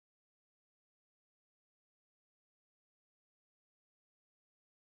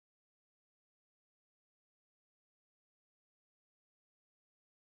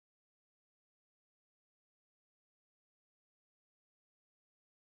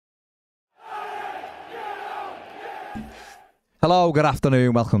Hello, good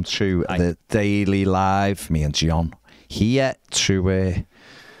afternoon. Welcome to the Daily Live. Me and John here to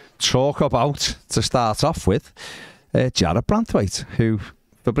talk about, to start off with, Jared Branthwaite, who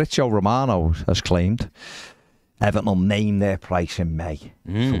Fabrizio Romano has claimed Everton will name their price in May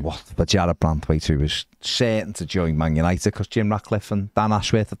for Jared Branthwaite, who is certain to join Man United because Jim Ratcliffe and Dan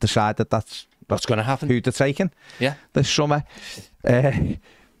Ashworth have decided that's what's going to happen. Who they're taking this summer,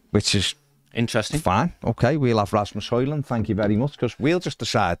 which is interesting. Fine. Okay, we'll have Rasmus Højlund. Thank you very much, because we'll just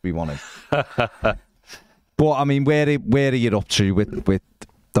decide we want him. But I mean, where are you up to with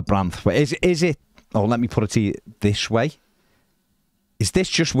the Branthwaite? Is it? Oh, let me put it to you this way: is this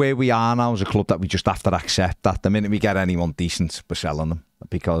just where we are now as a club, that we just have to accept that the minute we get anyone decent, we're selling them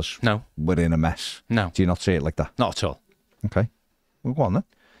because we're in a mess? No. Do you not see it like that? Not at all. Okay. Well, go on then.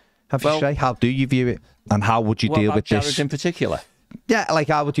 Have you say, how do you view it, and how would you deal with Jared this in particular? Yeah, like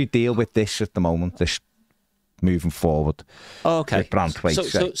how would you deal with this at the moment, this moving forward? Okay.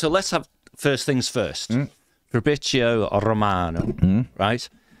 Branthwaite, so let's have first things first. Fabrizio Romano, right,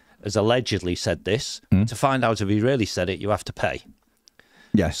 has allegedly said this. To find out if he really said it, you have to pay.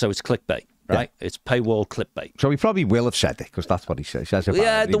 Yeah. So it's clickbait, right? Yeah. It's paywall clickbait. So he probably will have said it, because that's what he says.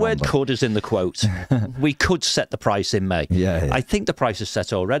 The word could is in the quote. We could set the price in May. Yeah. I think the price is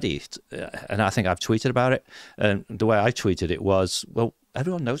set already, and I think I've tweeted about it. And the way I tweeted it was, well,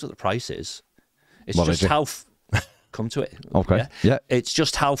 everyone knows what the price is. It's what just is it? how... come to it. Okay. Yeah. It's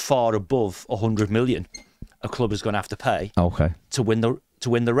just how far above 100 million a club is going to have to pay to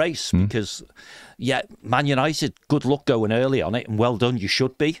win the race. Because, Man United, good luck going early on it, and well done, you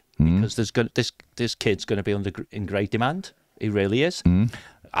should be, because this kid's going to be in great demand. He really is.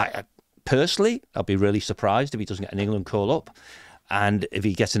 I personally, I'll be really surprised if he doesn't get an England call up. And if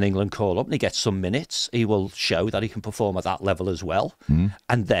he gets an England call up and he gets some minutes, he will show that he can perform at that level as well.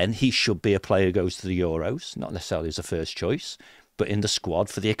 And then he should be a player who goes to the Euros, not necessarily as a first choice, but in the squad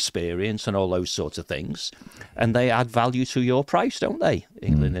for the experience and all those sorts of things. And they add value to your price, don't they?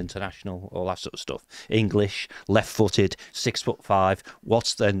 England international, all that sort of stuff. English, left-footed, 6'5".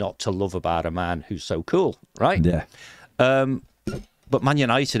 What's there not to love about a man who's so cool, right? Yeah. But Man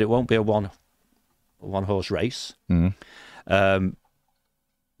United, it won't be a one-horse race.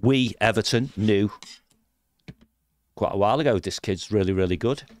 We, Everton, knew quite a while ago this kid's really, really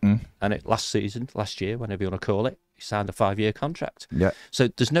good. And last year, whenever you want to call it, he signed a 5-year contract. Yeah. So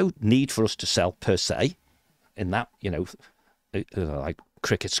there's no need for us to sell per se in that, like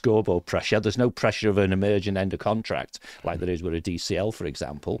cricket scoreboard pressure. There's no pressure of an emerging end of contract like there is with a DCL, for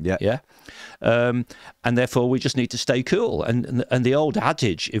example. Yeah. And therefore, we just need to stay cool. And the old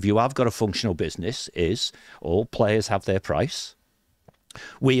adage, if you have got a functional business, is all players have their price.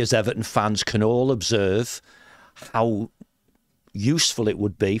 We as Everton fans can all observe how useful it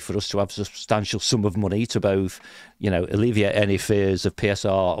would be for us to have a substantial sum of money to both, alleviate any fears of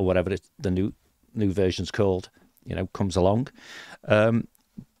PSR or whatever the new version's called, comes along.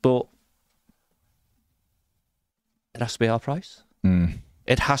 But it has to be our price.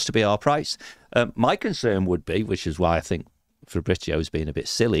 It has to be our price. My concern would be, which is why I think Fabrizio's being a bit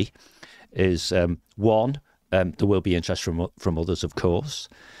silly, is one, there will be interest from others, of course.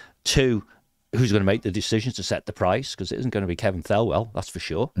 Two, who's going to make the decision to set the price? Because it isn't going to be Kevin Thelwell, that's for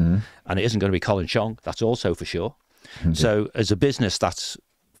sure. And it isn't going to be Colin Chong, that's also for sure. So as a business that's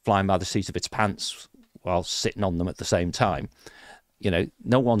flying by the seat of its pants while sitting on them at the same time,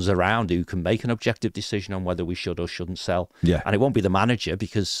 no one's around who can make an objective decision on whether we should or shouldn't sell. Yeah. And it won't be the manager,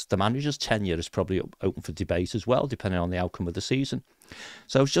 because the manager's tenure is probably open for debate as well, depending on the outcome of the season.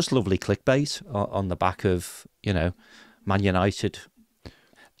 So it's just lovely clickbait on the back of, Man United,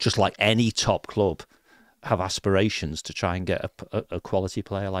 just like any top club, have aspirations to try and get a quality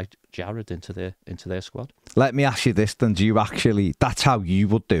player like Jared into their squad. Let me ask you this then: do you actually? That's how you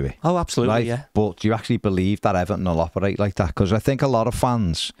would do it? Oh, absolutely, right? yeah. But do you actually believe that Everton will operate like that? Because I think a lot of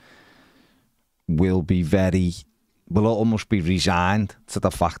fans will almost be resigned to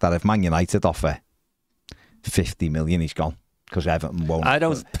the fact that if Man United offer 50 million, he's gone. Because Everton won't. I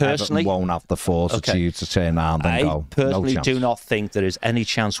don't personally. Everton won't have the fortitude to turn around and go. I personally do not think there is any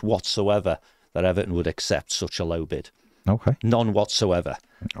chance whatsoever that Everton would accept such a low bid. Okay. None whatsoever.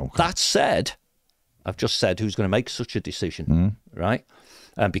 Okay. That said, I've just said who's going to make such a decision, right?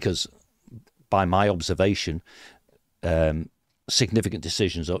 Because by my observation, significant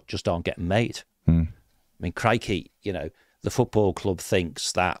decisions just aren't getting made. I mean, crikey, the football club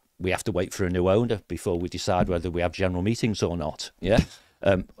thinks that we have to wait for a new owner before we decide whether we have general meetings or not. Yeah.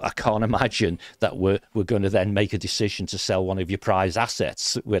 I can't imagine that we're going to then make a decision to sell one of your prize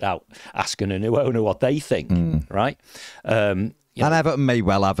assets without asking a new owner what they think, right? And Everton may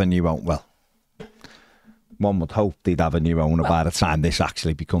well have, and you won't. Well, one would hope they'd have a new owner by the time this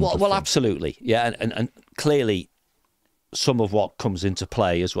actually becomes well, absolutely. Yeah, and clearly some of what comes into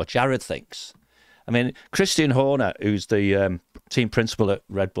play is what Jared thinks. I mean, Christian Horner, who's the team principal at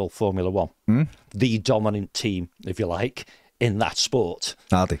Red Bull Formula One, the dominant team, if you like, in that sport.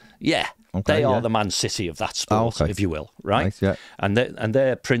 Are they? Yeah. Okay, they are the Man City of that sport, if you will, right? Nice, yeah. And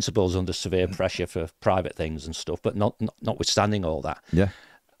their principals under severe pressure for private things and stuff, but notwithstanding all that. Yeah.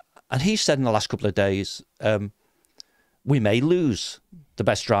 And he said in the last couple of days, we may lose the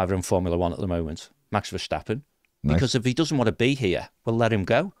best driver in Formula One at the moment, Max Verstappen, because if he doesn't want to be here, we'll let him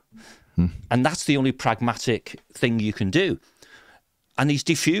go. And that's the only pragmatic thing you can do. And he's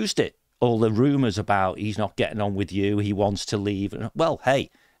diffused it. All the rumours about he's not getting on with you, he wants to leave. Well, hey,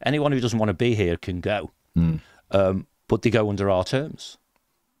 anyone who doesn't want to be here can go. But they go under our terms.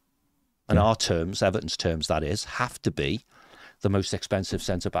 And our terms, Everton's terms that is, have to be the most expensive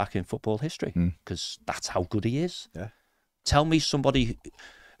centre-back in football history, because that's how good he is. Yeah. Tell me somebody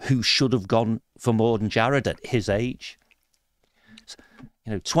who should have gone for more than Jared at his age.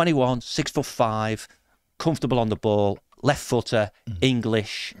 21, 6'5", comfortable on the ball, left footer,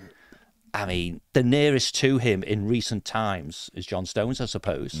 English. I mean, the nearest to him in recent times is John Stones, I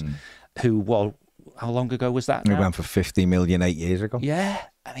suppose, who, well, how long ago was that now? He went for 50 million 8 years ago. Yeah,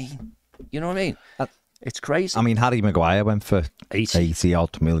 I mean, you know what I mean? It's crazy. I mean, Harry Maguire went for 80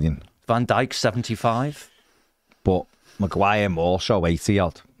 odd million. Van Dijk, 75. But Maguire also 80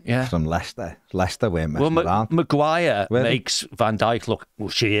 odd. Yeah. From Leicester. Leicester weren't messing around. Maguire makes Van Dijk look, well,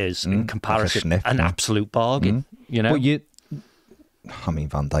 she is, in comparison, an absolute bargain. You know? But I mean,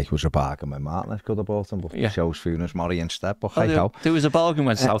 Van Dijk was a bargain when McPartland could have bought him, but chose Funes Mori instead. But there was a bargain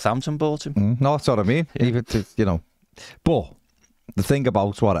when Southampton bought him. No, that's what I mean. Yeah. Even but the thing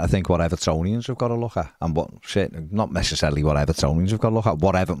about what Evertonians have got to look at, and not necessarily what Evertonians have got to look at,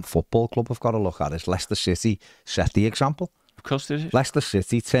 what Everton Football Club have got to look at, is Leicester City set the example. Of course they did. Leicester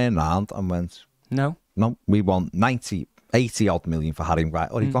City turned round and went, no, we want 80 odd million for Harry Maguire.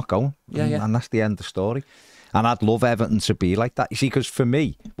 He's not going. And that's the end of the story. And I'd love Everton to be like that. You see, because for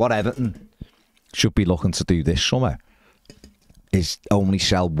me, what Everton should be looking to do this summer is only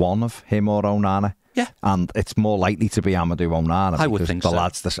sell one of him or Onana. Yeah. And it's more likely to be Amadou Onana. I would think so.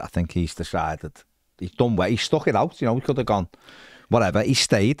 Lads, I think he's decided, he's done well. He stuck it out, he could have gone, whatever. He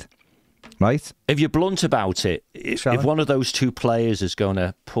stayed, right? If you're blunt about it, if one of those two players is going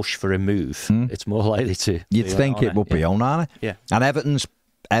to push for a move, it's more likely to. You'd think Onana. It would be Onana. Yeah. And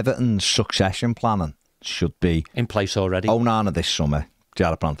Everton's succession planning should be in place already. Onana this summer,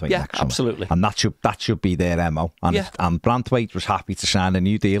 Jared Branthwaite next summer. Absolutely. And that should be their MO. And Branthwaite was happy to sign a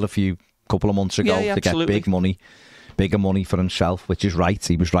new deal couple of months ago to absolutely. Get bigger money for himself, which is right.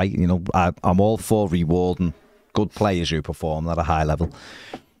 He was right. I'm all for rewarding good players who perform at a high level.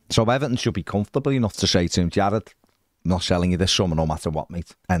 So Everton should be comfortable enough to say to him, Jared, I'm not selling you this summer no matter what,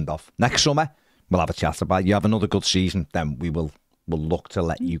 mate. End of. Next summer, we'll have a chat about it. You have another good season, then we'll look to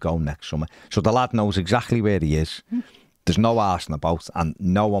let you go next summer. So the lad knows exactly where he is. There's no arsing about, and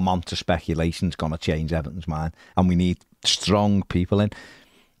no amount of speculation's going to change Everton's mind. And we need strong people in.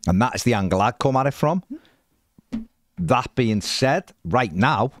 And that's the angle I'd come at it from. That being said, right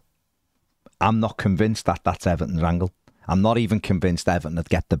now, I'm not convinced that that's Everton's angle. I'm not even convinced Everton would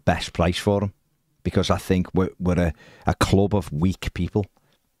get the best price for him, because I think we're a club of weak people.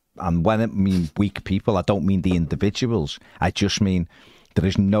 And when I mean weak people, I don't mean the individuals. I just mean there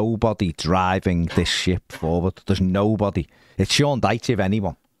is nobody driving this ship forward. There's nobody. It's Sean Dyche, if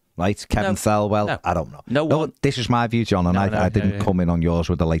anyone. Right? Kevin Thelwell, no. I don't know. No, this is my view, John, and I didn't come in on yours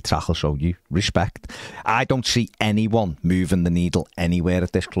with a late tackle, so you respect. I don't see anyone moving the needle anywhere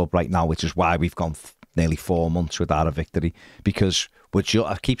at this club right now, which is why we've gone nearly 4 months without a victory, because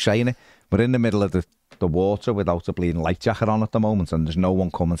I keep saying it, we're in the middle of the water without a bleeding life jacket on at the moment, and there's no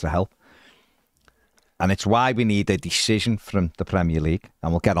one coming to help. And it's why we need a decision from the Premier League,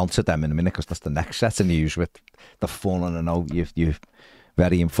 and we'll get onto them in a minute, because that's the next set of news with the fun, and I know you've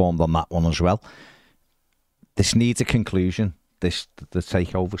very informed on that one as well. This needs a conclusion, the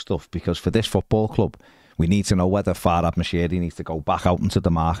takeover stuff, because for this football club, we need to know whether Farhad Moshiri needs to go back out into the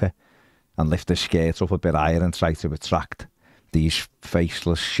market and lift his skirts up a bit higher and try to attract these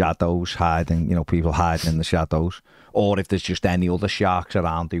faceless shadows hiding, people hiding in the shadows, or if there's just any other sharks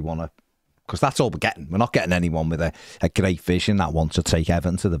around who want to, because that's all we're getting. We're not getting anyone with a great vision that wants to take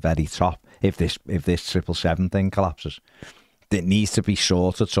Everton to the very top if this 777 thing collapses. It needs to be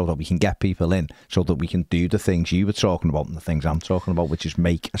sorted so that we can get people in, so that we can do the things you were talking about and the things I'm talking about, which is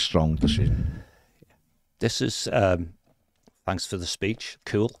make a strong decision. This is, thanks for the speech,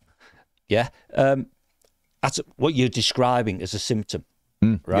 cool. Yeah. That's what you're describing as a symptom,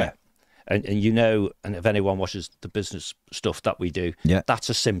 right? And and if anyone watches the business stuff that we do, that's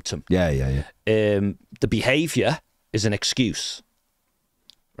a symptom. Yeah. The behaviour is an excuse,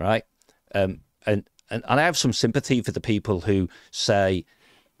 right? And I have some sympathy for the people who say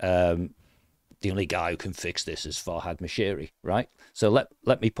the only guy who can fix this is Farhad Moshiri, right? So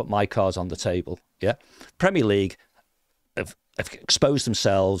let me put my cards on the table. Yeah, Premier League have exposed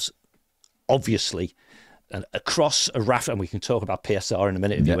themselves, obviously, and across a raft, and we can talk about PSR in a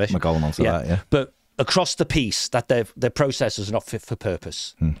minute if you wish. We're going on to that, yeah. But across the piece, that their processes are not fit for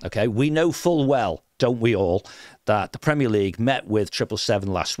purpose. Okay, we know full well, don't we all, that the Premier League met with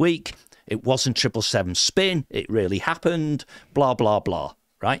 777 last week. It wasn't 777 spin. It really happened. Blah blah blah.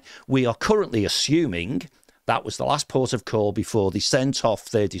 Right? We are currently assuming that was the last port of call before they sent off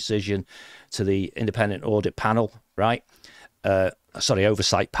their decision to the independent audit panel, right?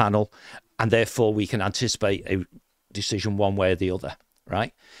 Oversight panel, and therefore we can anticipate a decision one way or the other,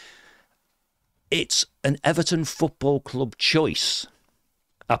 right? It's an Everton Football Club choice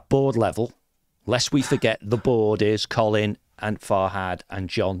at board level, lest we forget the board is Colin and Farhad and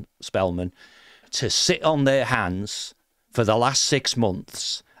John Spellman, to sit on their hands for the last 6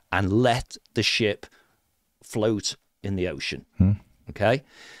 months and let the ship float in the ocean. Okay?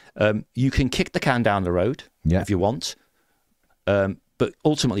 You can kick the can down the road if you want, but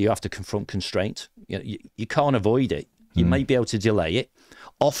ultimately you have to confront constraint. You can't avoid it. You may be able to delay it.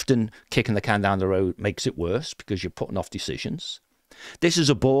 Often kicking the can down the road makes it worse because you're putting off decisions. This is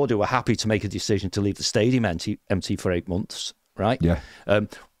a board who are happy to make a decision to leave the stadium empty for 8 months, right? Yeah.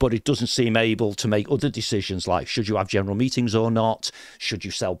 But it doesn't seem able to make other decisions like should you have general meetings or not? Should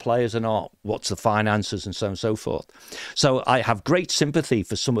you sell players or not? What's the finances and so on and so forth. So I have great sympathy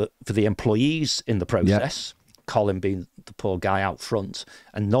for for the employees in the process. Colin being the poor guy out front,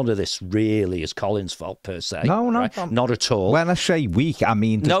 and none of this really is Colin's fault per se. No, right? Not at all. When I say weak, I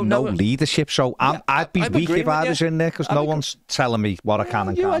mean there's no leadership. So I'd be weak if I was in there because no one's telling me what I can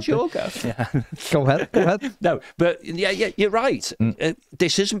and can't. You go. Yeah. Go ahead. No, but yeah, you're right.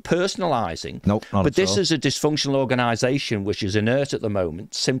 This isn't personalising. No, not but at this all. is a dysfunctional organisation which is inert at the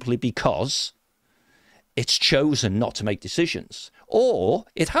moment simply because it's chosen not to make decisions, or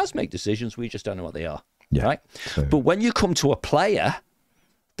it has made decisions. We just don't know what they are. Yeah, right. So. But when you come to a player,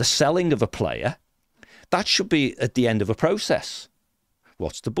 the selling of a player, that should be at the end of a process.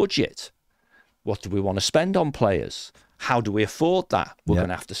 What's the budget? What do we want to spend on players? How do we afford that? We're going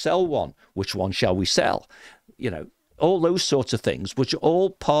to have to sell one. Which one shall we sell? All those sorts of things, which are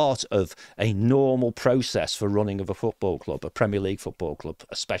all part of a normal process for running of a football club, a Premier League football club,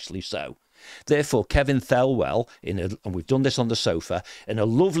 especially so. Therefore, Kevin Thelwell, and we've done this on the sofa, in a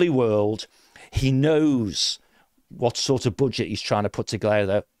lovely world, he knows what sort of budget he's trying to put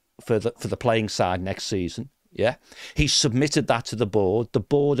together for the playing side next season. Yeah, he submitted that to the board. The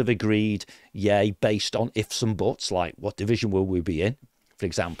board have agreed, based on ifs and buts, like what division will we be in, for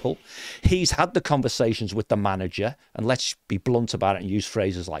example. He's had the conversations with the manager, and let's be blunt about it and use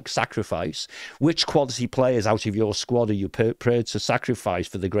phrases like sacrifice. Which quality players out of your squad are you prepared to sacrifice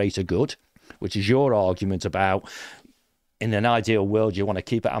for the greater good? Which is your argument about, in an ideal world, you want to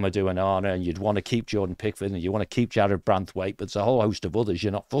keep Amadou Onana and you'd want to keep Jordan Pickford and you want to keep Jared Branthwaite, but there's a whole host of others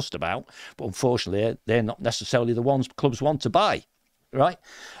you're not fussed about. But unfortunately, they're not necessarily the ones clubs want to buy, right?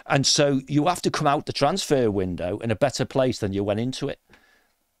 And so you have to come out the transfer window in a better place than you went into it,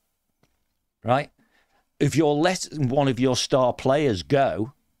 right? If you're letting one of your star players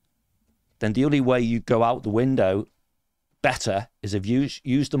go, then the only way you go out the window better is if you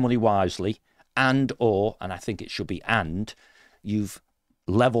use the money wisely, and I think it should be you've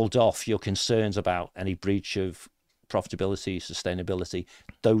levelled off your concerns about any breach of profitability, sustainability,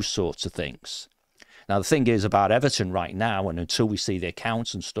 those sorts of things. Now, the thing is about Everton right now, and until we see the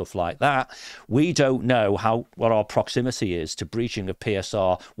accounts and stuff like that, we don't know what our proximity is to breaching of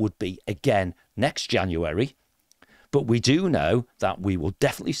PSR would be again next January. But we do know that we will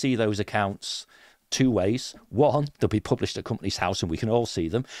definitely see those accounts two ways. One, they'll be published at Companies House and we can all see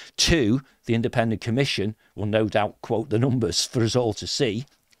them. Two, the independent commission will no doubt quote the numbers for us all to see,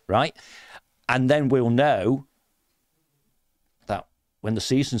 right? And then we'll know that when the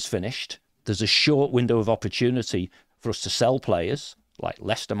season's finished, there's a short window of opportunity for us to sell players, like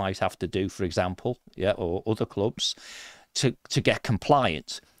Leicester might have to do, for example, or other clubs, to get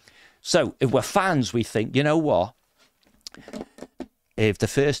compliant. So if we're fans, we think, you know what? If the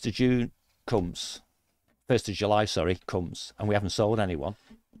 1st of June comes, 1st of July, comes, and we haven't sold anyone,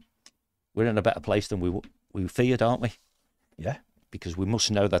 we're in a better place than we feared, aren't we? Yeah. Because we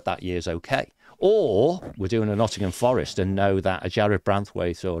must know that year's okay. Or we're doing a Nottingham Forest and know that a Jared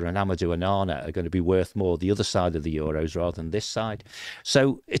Branthwaite or an Amadou Onana are going to be worth more the other side of the Euros rather than this side.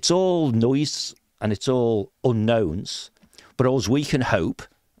 So it's all noise and it's all unknowns. But all we can hope,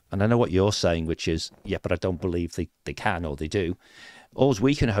 and I know what you're saying, which is, yeah, but I don't believe they can or they do. All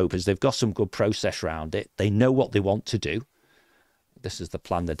we can hope is they've got some good process around it. They know what they want to do. This is the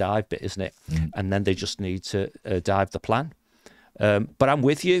plan the dive bit, isn't it? And then they just need to dive the plan. But I'm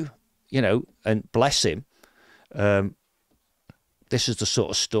with you, you know, and bless him. This is the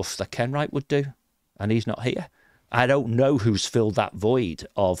sort of stuff that Kenwright would do, and he's not here. I don't know who's filled that void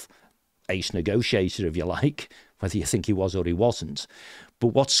of ace negotiator, if you like, whether you think he was or he wasn't. But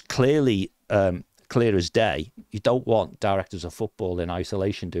what's clearly clear as day, you don't want directors of football in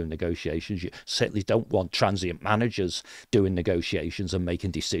isolation doing negotiations. You certainly don't want transient managers doing negotiations and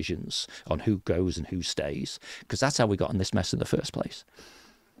making decisions on who goes and who stays, because that's how we got in this mess in the first place.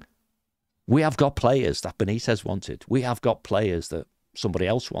 We have got players that Benitez wanted. We have got players that somebody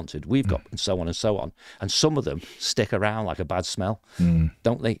else wanted. We've got and so on and so on. And some of them stick around like a bad smell,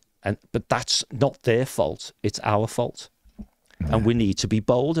 don't they? But that's not their fault. It's our fault. And we need to be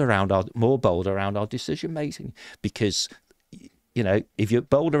more bold around our decision making, because, you know, if you're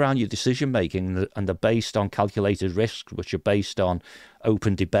bold around your decision making and they're based on calculated risks, which are based on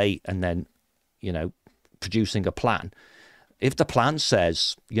open debate and then, you know, producing a plan. If the plan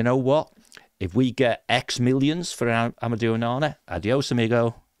says, you know what, if we get X millions for Amadou Onana, adios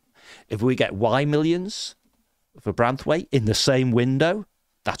amigo. If we get Y millions for Branthwaite in the same window,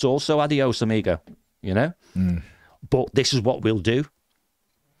 that's also adios amigo, you know? But this is what we'll do,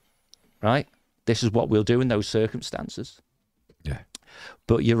 right? This is what we'll do in those circumstances. Yeah.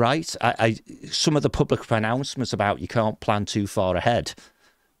 But you're right. Some of the public pronouncements about you can't plan too far ahead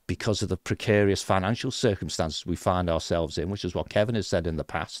because of the precarious financial circumstances we find ourselves in, which is what Kevin has said in the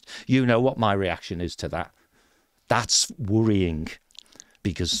past. You know what my reaction is to that. That's worrying,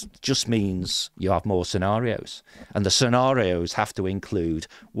 because it just means you have more scenarios. And the scenarios have to include,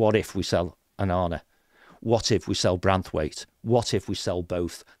 what if we sell Onana? What if we sell Branthwaite? What if we sell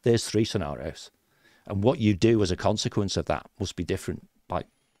both? There's 3 scenarios. And what you do as a consequence of that must be different by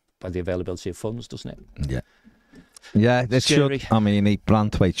the availability of funds, doesn't it? Yeah. Yeah, it should. I mean,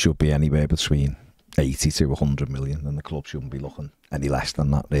 Branthwaite should be anywhere between 80 to 100 million, and the club shouldn't be looking any less than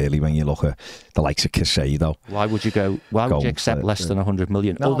that, really, when you look at the likes of Caicedo. Why would you accept less than 100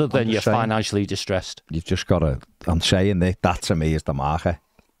 million, other than you're financially distressed? You've just got to... I'm saying that to me is the marker.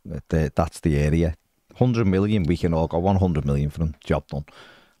 That's the area. 100 million, we can all go 100 million for them, job done.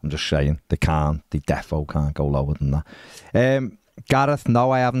 I'm just saying, they defo can't go lower than that. Gareth,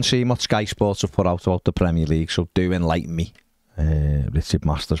 no, I haven't seen what Sky Sports have put out about the Premier League, so do enlighten me. Richard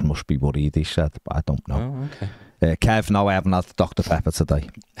Masters must be worried, he said, but I don't know. Oh, okay. Kev, no, I haven't had Dr. Pepper today.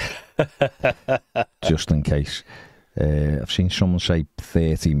 Just in case. I've seen someone say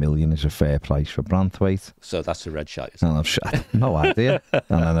 30 million is a fair price for Branthwaite. So that's a red shite. And I've no idea. And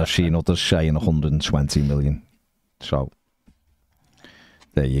then I've seen others saying 120 million. So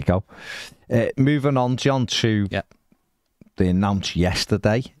there you go. Moving on, John, to they announced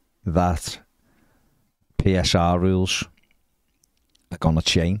yesterday that PSR rules are going to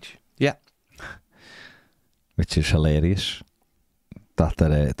change. Yeah. Which is hilarious that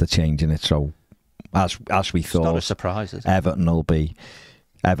they're changing it. So as we thought, it's not a surprise, is it? Everton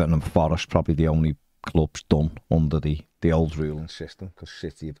and Forest probably the only clubs done under the old ruling system, because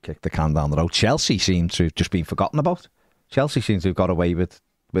City have kicked the can down the road. Chelsea seem to have just been forgotten about. Chelsea seems to have got away with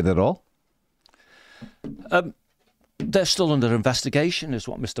it all. They're still under investigation, is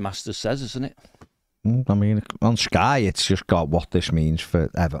what Mr. Masters says, isn't it? I mean, on Sky, it's just got what this means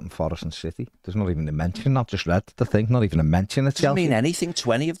for Everton, Forest and City. There's not even a mention. I've just read the thing, not even a mention of Chelsea. Doesn't mean anything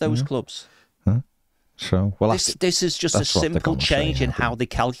to any of those clubs. Huh? So, well, this is just a simple change in how they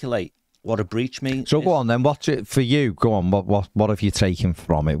calculate what a breach means. So go on then. What's it for you? Go on. What have you taken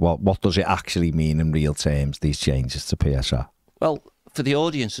from it? What does it actually mean in real terms? These changes to PSR. Well, for the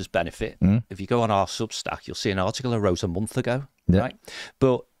audience's benefit, if you go on our Substack, you'll see an article I wrote a month ago. Yeah. Right.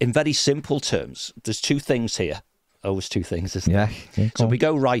 But in very simple terms, there's 2 things here. Always 2 things, isn't there? Yeah. So we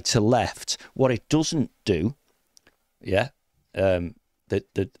go right to left. What it doesn't do, the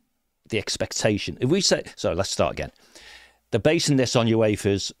expectation. If we say, so let's start again. They're basing this on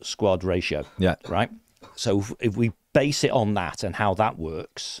UEFA's squad ratio. Yeah. Right. So if we base it on that and how that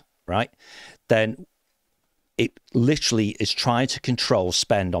works, right, then it literally is trying to control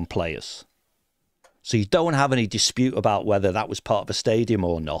spend on players. So you don't have any dispute about whether that was part of a stadium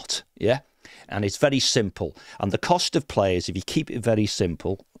or not. Yeah. And it's very simple. And the cost of players, if you keep it very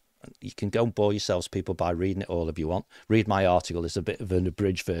simple, you can go and bore yourselves, people, by reading it all if you want. Read my article. It's a bit of an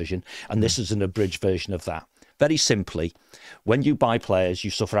abridged version, and this is an abridged version of that. Very simply, when you buy players,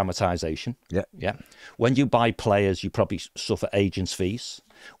 you suffer amortization. Yeah. When you buy players, you probably suffer agents' fees.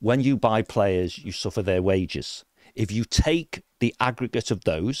 When you buy players, you suffer their wages. If you take the aggregate of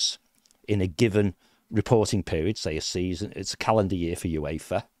those in a given reporting period, say a season, it's a calendar year for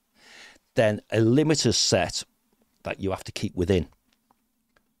UEFA, then a limit is set that you have to keep within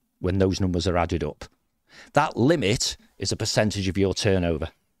when those numbers are added up. That limit is a percentage of your turnover.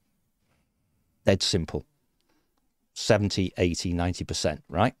 Dead simple. 70, 80, 90%,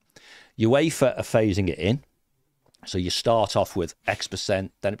 right? UEFA are phasing it in. So you start off with X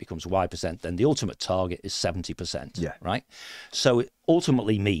percent, then it becomes Y percent, then the ultimate target is 70%, right? So it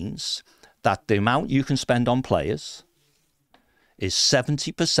ultimately means that the amount you can spend on players is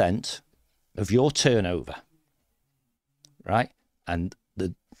 70% of your turnover, right? And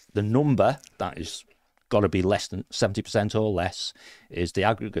the number that is got to be less than 70% or less is the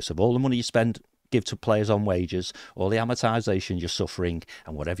aggregate of all the money you give to players on wages, all the amortization you're suffering,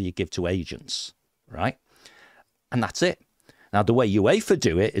 and whatever you give to agents, right? And that's it. Now, the way UEFA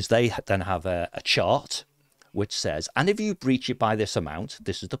do it is they then have a chart which says, and if you breach it by this amount,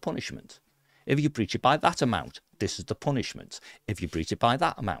 this is the punishment. If you breach it by that amount, this is the punishment. If you breach it by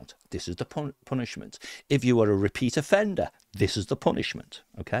that amount, this is the punishment. If you are a repeat offender, this is the punishment,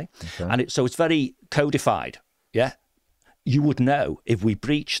 okay? And so it's very codified, yeah? You would know if we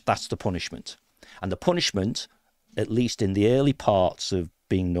breach, that's the punishment. And the punishment, at least in the early parts of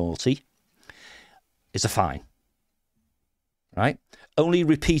being naughty, is a fine, right? Only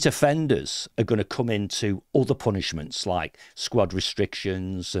repeat offenders are going to come into other punishments like squad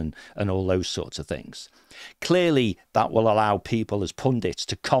restrictions and all those sorts of things. Clearly, that will allow people as pundits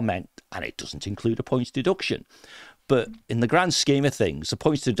to comment, and it doesn't include a points deduction. But in the grand scheme of things, a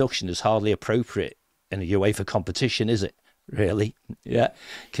points deduction is hardly appropriate in a UEFA competition, is it? Really? Yeah.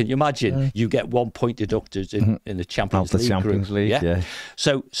 Can you imagine you get 1 point deducted in the Champions League? Yeah.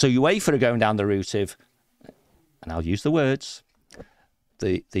 So UEFA are going down the route of, and I'll use the words,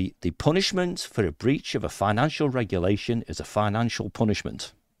 the punishment for a breach of a financial regulation is a financial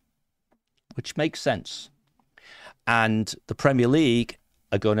punishment, which makes sense. And the Premier League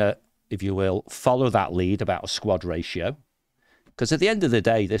are going to, if you will, follow that lead about a squad ratio, because at the end of the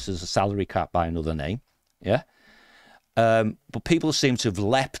day, this is a salary cap by another name, yeah? But people seem to have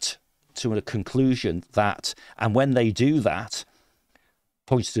leapt to a conclusion that, and when they do that,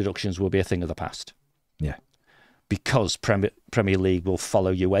 points deductions will be a thing of the past. Yeah. Because Premier League will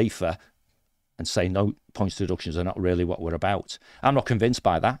follow UEFA and say, no, points deductions are not really what we're about. I'm not convinced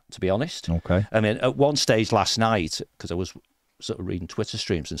by that, to be honest. Okay. I mean, at one stage last night, because I was sort of reading Twitter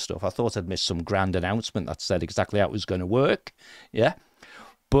streams and stuff, I thought I'd missed some grand announcement that said exactly how it was going to work. Yeah.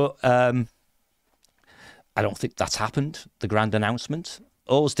 But I don't think that's happened, the grand announcement.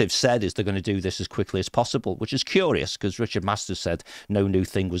 All they've said is they're going to do this as quickly as possible, which is curious because Richard Masters said no new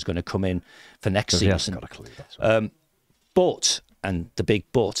thing was going to come in for next season. He hasn't got a clue, that's right. But, and the big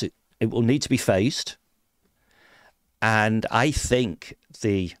but, it will need to be phased. And I think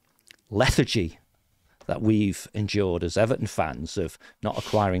the lethargy that we've endured as Everton fans of not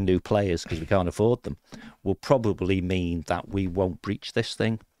acquiring new players because we can't afford them will probably mean that we won't breach this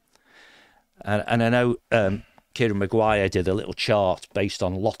thing. And I know Kieran Maguire did a little chart based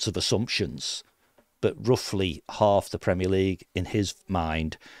on lots of assumptions, but roughly half the Premier League, in his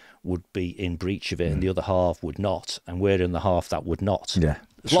mind, would be in breach of it, and the other half would not. And we're in the half that would not. Yeah,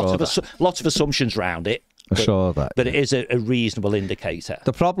 lots of assumptions around it. But it is a reasonable indicator.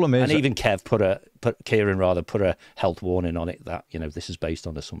 The problem is, and even Kieran put a health warning on it that, you know, this is based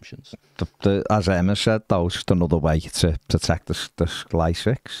on assumptions. As Emma said, though, it's just another way to protect the Sky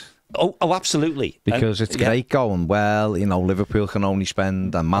 6. Oh, absolutely. Because it's great going, well, you know, Liverpool can only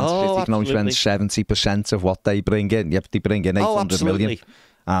spend, and Man City can only spend 70% of what they bring in. Yep, they bring in 800 million.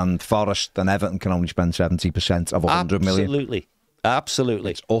 And Forest and Everton can only spend 70% of 100 million.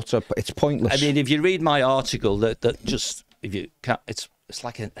 Absolutely. It's pointless. I mean, if you read my article, that just, if you can't, it's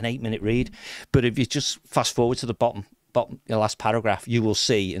like an 8-minute read. But if you just fast forward to the bottom, the last paragraph, you will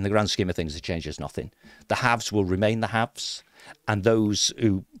see, in the grand scheme of things, it changes nothing. The haves will remain the haves. And those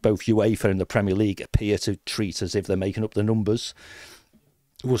who, both UEFA and the Premier League, appear to treat as if they're making up the numbers,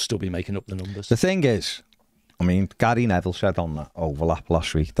 will still be making up the numbers. The thing is, I mean, Gary Neville said on that overlap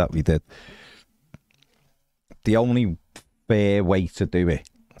last week that we did, the only fair way to do it,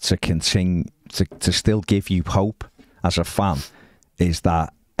 to continue, to still give you hope as a fan, is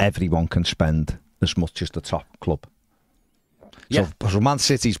that everyone can spend as much as the top club. Yeah. So Man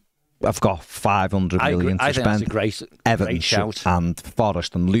City's have got 500 million to I think spend. That's a great Everton shout. And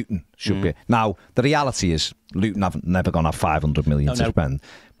Forest and Luton should be. Now, the reality is Luton have never going to have 500 million to spend.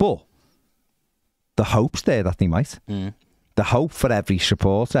 But the hope's there that they might. The hope for every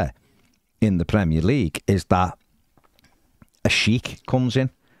supporter in the Premier League is that a sheik comes in.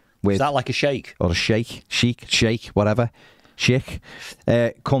 With, is that like a sheikh? Or a sheikh, whatever. Sheikh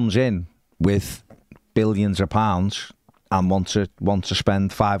comes in with billions of pounds and want to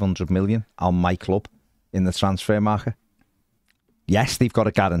spend 500 million on my club in the transfer market. Yes, they've got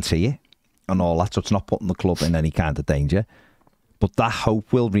to guarantee it and all that, so it's not putting the club in any kind of danger. But that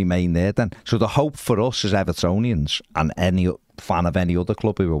hope will remain there then. So the hope for us as Evertonians and any fan of any other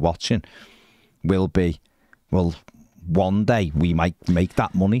club who are watching will be, well, one day we might make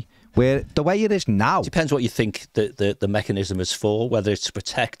that money. Where the way it is now, depends what you think the mechanism is for. Whether it's to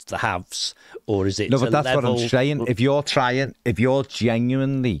protect the haves or is it? No, but that's level... what I'm saying. If you're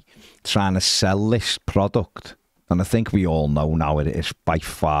genuinely trying to sell this product, and I think we all know now it is by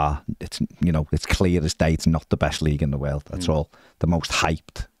far, it's clear as day, it's not the best league in the world. That's all. The most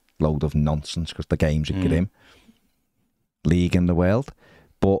hyped load of nonsense because the games are grim league in the world.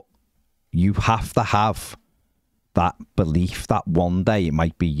 But you have to have that belief that one day it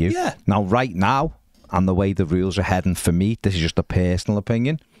might be you. Yeah. Now, right now, and the way the rules are heading, for me, this is just a personal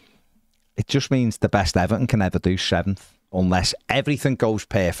opinion, it just means the best Everton can ever do 7th, unless everything goes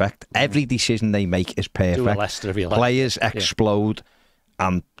perfect. Every decision they make is perfect. Do a Leicester if you like. Players explode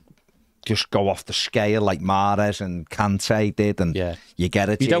and just go off the scale like Mahrez and Kante did, and you get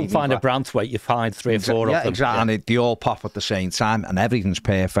it. You don't find a Branthwaite, you find 3 or 4 of them. Exactly. And they all pop at the same time, and everything's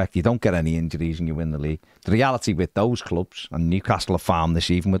perfect. You don't get any injuries and you win the league. The reality with those clubs, and Newcastle have found this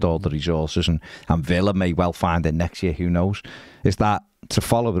even with all the resources, and Villa may well find it next year, who knows, is that to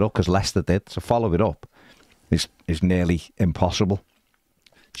follow it up, because Leicester did, to follow it up is nearly impossible.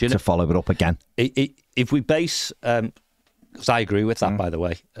 To follow it up again. If we base... because I agree with that, by the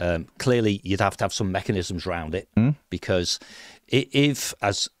way. Clearly, you'd have to have some mechanisms around it, because if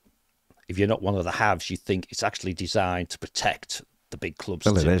you're not one of the haves, you think it's actually designed to protect the big clubs.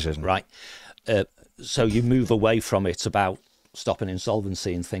 Well, it is, isn't it? Right. So you move away from it about stopping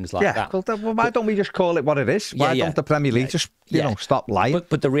insolvency and things like that. Well, why don't we just call it what it is? Why don't the Premier League just stop lying?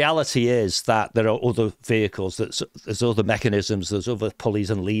 But the reality is that there are other vehicles, there's other mechanisms, there's other pulleys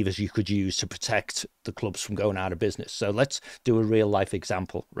and levers you could use to protect the clubs from going out of business. So let's do a real life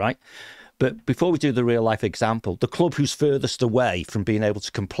example, right? But before we do the real life example, the club who's furthest away from being able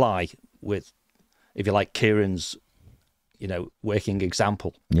to comply with, if you like, Kieran's, working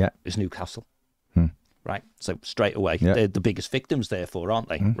example is Newcastle. Right, so straight away, they're the biggest victims, therefore, aren't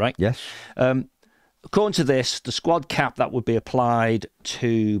they? Right? Yes. According to this, the squad cap that would be applied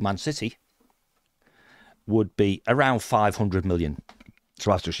to Man City would be around 500 million. So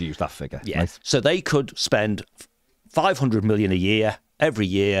let's just use that figure. Yeah. Right? So they could spend 500 million a year, every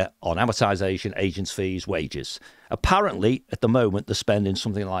year, on amortisation, agents' fees, wages. Apparently, at the moment, they're spending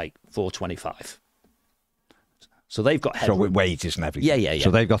something like 425. So they've got headroom. So with wages and everything. Yeah.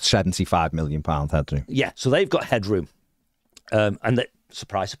 So they've got £75 million headroom. Yeah, so they've got headroom. And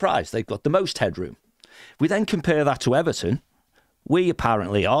surprise, surprise, they've got the most headroom. We then compare that to Everton. We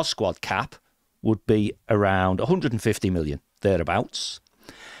apparently, our squad cap would be around 150 million, thereabouts.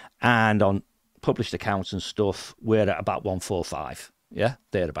 And on published accounts and stuff, we're at about 145,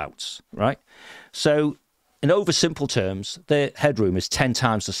 thereabouts, right? So in oversimple terms, their headroom is 10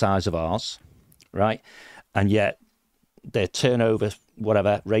 times the size of ours, right? And yet their turnover,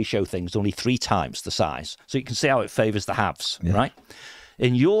 whatever, ratio thing's only 3 times the size. So you can see how it favours the haves, right?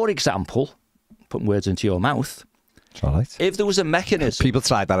 In your example, putting words into your mouth, it's all right. If there was a mechanism... People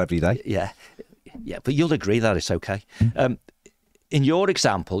try that every day. Yeah, but you'll agree that it's okay. In your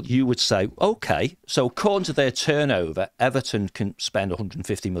example, you would say, OK, so according to their turnover, Everton can spend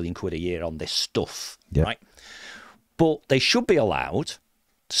 150 million quid a year on this stuff, right? But they should be allowed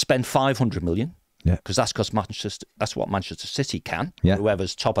to spend 500 million. Yeah, because that's what Manchester City can. Yeah.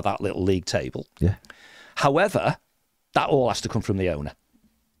 Whoever's top of that little league table. Yeah. However, that all has to come from the owner.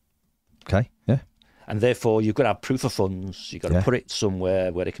 Okay. Yeah. And therefore, you've got to have proof of funds. You've got to put it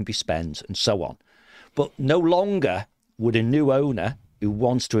somewhere where it can be spent, and so on. But no longer would a new owner who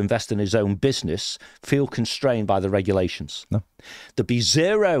wants to invest in his own business feel constrained by the regulations. No. There'd be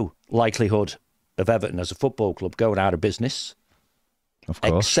zero likelihood of Everton as a football club going out of business. Of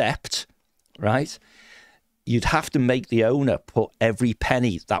course. Except, right, you'd have to make the owner put every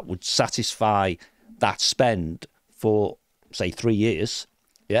penny that would satisfy that spend for, say, 3 years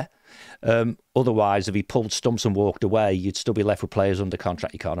Yeah. Otherwise, if he pulled stumps and walked away, you'd still be left with players under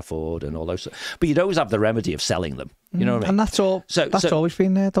contract you can't afford and all those. But you'd always have the remedy of selling them. You know what I mean? And that's all. That's always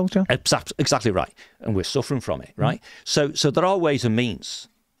been there, don't you? Exactly right. And we're suffering from it, right? So there are ways and means,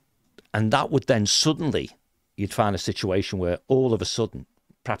 and that would then suddenly you'd find a situation where all of a sudden,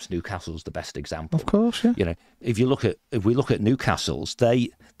 perhaps Newcastle's the best example. Of course, yeah. You know, if we look at Newcastle's,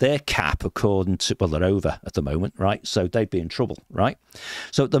 their cap, according to, well, they're over at the moment, right? So they'd be in trouble, right?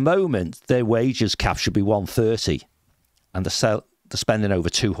 So at the moment, their wages cap should be 130, and they're spending over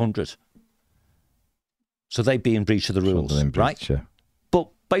 200. So they'd be in breach of the rules, right? Yeah. But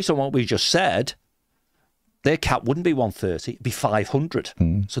based on what we just said, their cap wouldn't be 130; it'd be 500.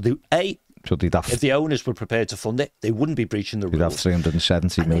 So if the owners were prepared to fund it, they wouldn't be breaching the rules. They'd have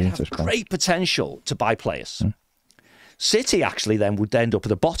 370 million to spend. Great potential to buy players. City actually then would end up at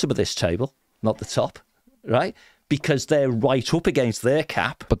the bottom of this table, not the top, right? Because they're right up against their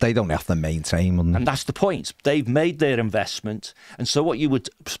cap. But they don't have to maintain them. And that's the point. They've made their investment. And so what you would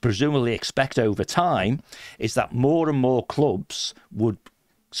presumably expect over time is that more and more clubs would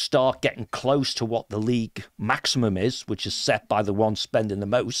start getting close to what the league maximum is, which is set by the one spending the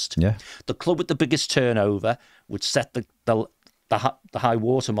most. Yeah. The club with the biggest turnover would set the high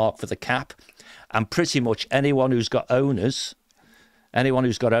watermark for the cap, and pretty much anyone who's got owners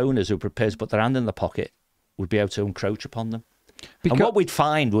who are prepared to put their hand in the pocket would be able to encroach upon them. And what we'd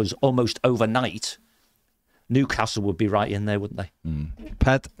find was almost overnight, Newcastle would be right in there, wouldn't they?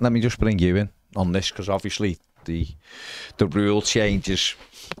 Ped, let me just bring you in on this, because obviously the rule changes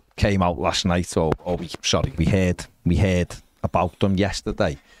came out last night, we heard about them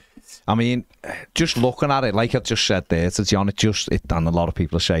yesterday. I mean, just looking at it, like I just said there to John, and a lot of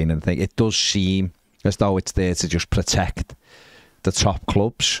people are saying, and it does seem as though it's there to just protect the top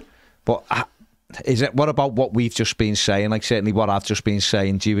clubs. But what about what we've just been saying? Like, certainly what I've just been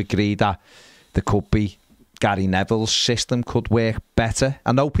saying, do you agree that there could be Gary Neville's system could work better?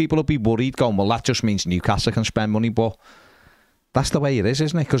 I know people will be worried going, well, that just means Newcastle can spend money, but that's the way it is,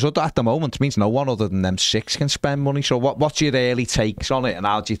 isn't it? Because at the moment, it means no one other than them six can spend money. So what's your early takes on it, and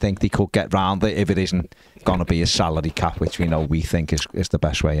how do you think they could get round it if it isn't going to be a salary cap, which we think is the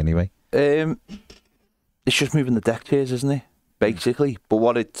best way anyway? It's just moving the deck chairs, isn't it? Basically. But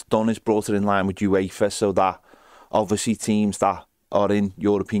what it's done is brought it in line with UEFA, so that obviously teams that are in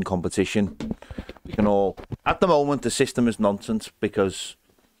European competition, we can all... At the moment, the system is nonsense, because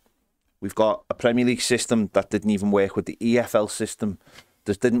we've got a Premier League system that didn't even work with the EFL system,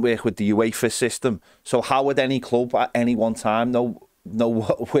 that didn't work with the UEFA system. So how would any club at any one time know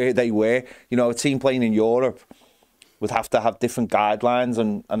where they were? You know, a team playing in Europe would have to have different guidelines,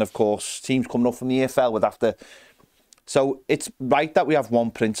 and of course, teams coming up from the EFL would have to... So it's right that we have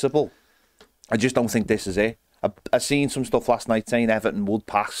one principle. I just don't think this is it. I've seen some stuff last night saying Everton would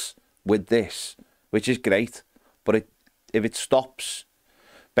pass with this, which is great. But if it stops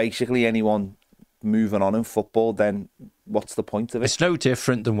basically anyone moving on in football, then what's the point of it? It's no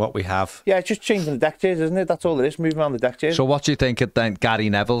different than what we have. Yeah, it's just changing the deck chairs, isn't it? That's all it is, moving around the deck chairs. So what do you think of then Gary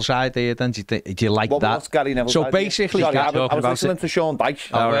Neville's idea then? Do you like that? What's Gary Neville's idea? So basically... Sorry, I was listening to Sean Dyche.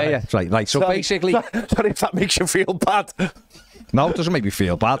 Oh, yeah. Right. So basically... Sorry if that makes you feel bad. No, it doesn't make me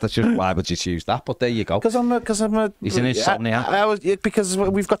feel bad. That's just, why would you choose that? But there you go. Because I'm a... He's an insomniac. Because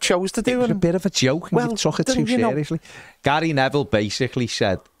we've got shows to do. It was a bit of a joke, and you took it too seriously. Gary Neville basically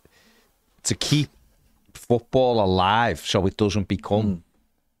said to keep football alive so it doesn't become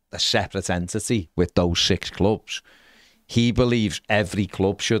a separate entity with those six clubs, he believes every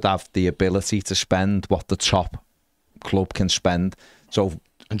club should have the ability to spend what the top club can spend. So...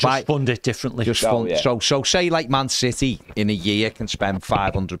 And just fund it differently. So say like Man City in a year can spend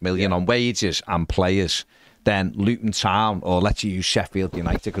 500 million on wages and players, then Luton Town, or let's use Sheffield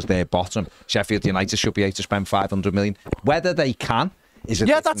United because they're bottom, Sheffield United should be able to spend 500 million. Whether they can is a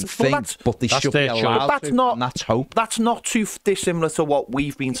different thing, but they should be allowed to, and that's hope. That's not too dissimilar to what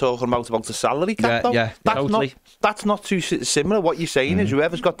we've been talking about the salary cap, though. Yeah, totally. That's not too similar. What you're saying is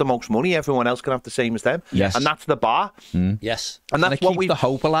whoever's got the most money, everyone else can have the same as them. Yes. And that's the bar. Yes. And that's what the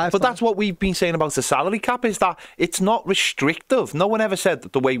hope alive. But that's what we've been saying about the salary cap, is that it's not restrictive. No one ever said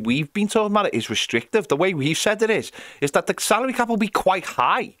that the way we've been talking about it is restrictive. The way we've said it is that the salary cap will be quite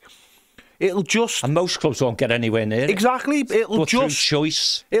high. It'll just... And most clubs won't get anywhere near it. Exactly. It'll just...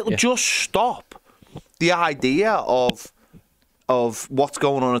 choice. It'll just stop the idea of what's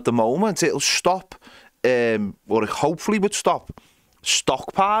going on at the moment. It'll stop, or it hopefully would stop,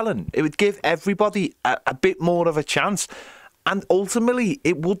 stockpiling. It would give everybody a bit more of a chance. And ultimately,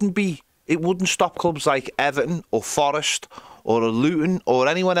 it wouldn't stop clubs like Everton or Forest or Luton or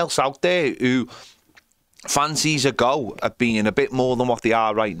anyone else out there who fancies a go at being a bit more than what they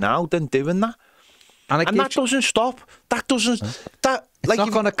are right now than doing that. And that doesn't stop. That doesn't. It's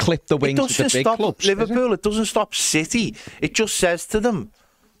not going to clip the wings of the big clubs. Liverpool. It doesn't stop City. It just says to them,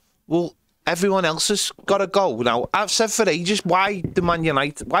 well, everyone else has got to go. Now, I've said for ages, why are Man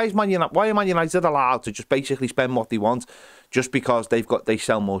United allowed to just basically spend what they want just because they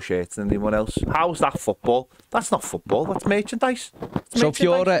sell more shirts than anyone else? How's that football? That's not football. That's merchandise.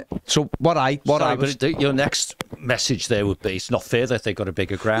 Your next message there would be, it's not fair that they got a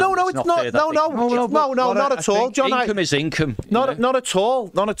bigger ground. No, it's not. No, not at all, John. Income is income. Not at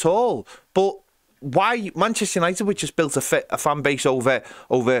all. But why Manchester United, which has built a fan base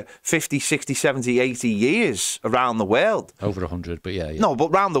over 50, 60, 70, 80 years around the world. Over 100, but yeah. No,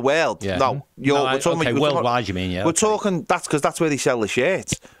 but around the world. Yeah. No, worldwide, you mean, yeah. We're talking, that's because that's where they sell the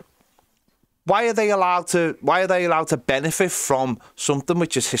shirts. Why are they allowed to benefit from something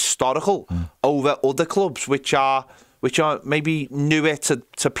which is historical over other clubs which are maybe newer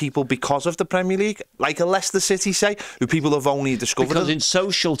to people because of the Premier League, like a Leicester City, say, who people have only discovered? Because in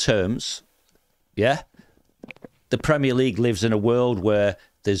social terms, yeah, the Premier League lives in a world where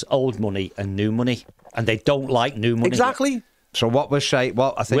there's old money and new money, and they don't like new money. Exactly. So what we're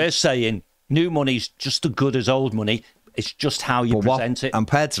saying, new money's just as good as old money. It's just how you present it. And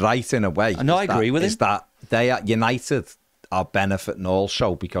Ped's right in a way. And I agree with him. Is that United are benefiting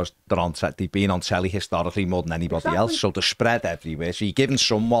also because they've been on telly historically more than anybody else, so they're spread everywhere. So you're giving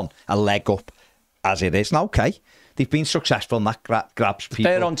someone a leg up as it is. Now, okay, they've been successful and that grabs people.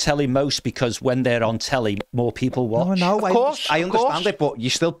 They're on telly most because when they're on telly, more people watch. No, I understand it, but you're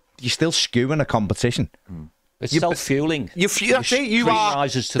still skewing a competition. It's self-fueling.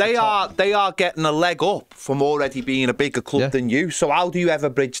 They are getting a leg up from already being a bigger club than you. So how do you ever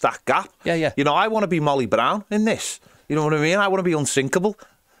bridge that gap? Yeah. You know, I want to be Molly Brown in this. You know what I mean? I want to be unsinkable.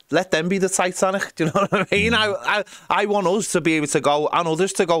 Let them be the Titanic. Do you know what I mean? I want us to be able to go and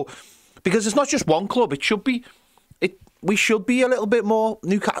others to go, because it's not just one club. It should be. We should be a little bit more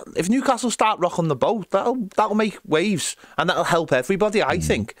Newcastle. If Newcastle start rocking the boat, that'll make waves and that'll help everybody. I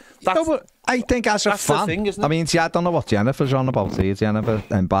think. I think as a fan, thing, isn't it? I mean, I don't know what Jennifer's on about here. Jennifer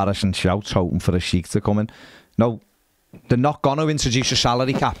embarrassing shouts, hoping for a Sheik to come in. No, they're not going to introduce a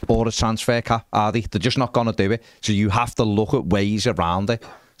salary cap or a transfer cap, are they? They're just not going to do it. So you have to look at ways around it.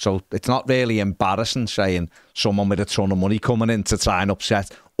 So it's not really embarrassing saying someone with a ton of money coming in to try and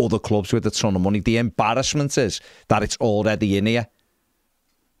upset other clubs with a ton of money. The embarrassment is that it's already in here.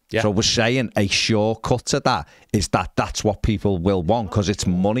 Yeah. So we're saying a shortcut to that is that's what people will want because it's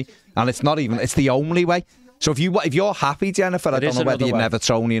money. And it's not even, it's the only way. So if you're happy, Jennifer, I don't know whether you're an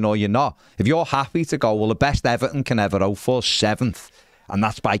Evertonian or you're not. If you're happy to go, well, the best Everton can ever hope for, 7th. And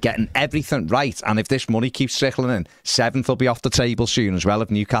that's by getting everything right. And if this money keeps trickling in, 7th will be off the table soon as well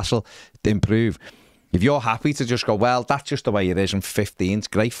if Newcastle improve. If you're happy to just go, well, that's just the way it is, and 15's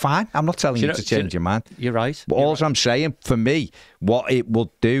great, fine. I'm not telling you to change your mind. You're right. But all I'm saying, for me, what it would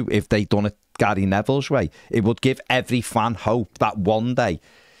do if they done it Gary Neville's way, it would give every fan hope that one day,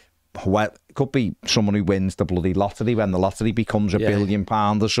 well, it could be someone who wins the bloody lottery when the lottery becomes £1 billion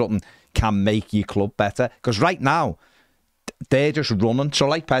or something, can make your club better. Because right now, they're just running. So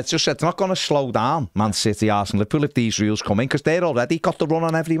like Pez just said, they're not going to slow down Man City, Arsenal, Liverpool if these rules come in because they're already got the run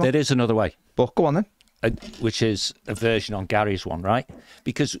on everyone. There is another way. But go on then. Which is a version on Gary's one, right?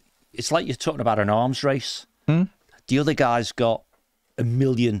 Because it's like you're talking about an arms race. The other guy's got 1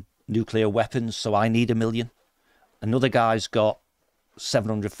 million nuclear weapons, so I need 1 million. Another guy's got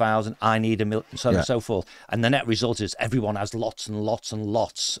 700,000, I need 1 million, so on and so forth. And the net result is everyone has lots and lots and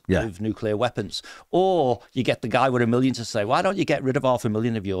lots of nuclear weapons. Or you get the guy with 1 million to say, why don't you get rid of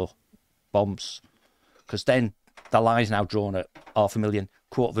 500,000 of your bombs? Because then the line's now drawn at 500,000,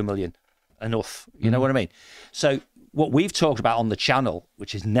 250,000. Enough, you know what I mean? So what we've talked about on the channel,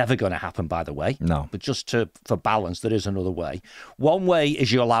 which is never going to happen, by the way, but just for balance, there is another way. One way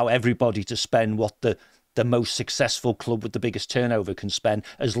is you allow everybody to spend what the most successful club with the biggest turnover can spend,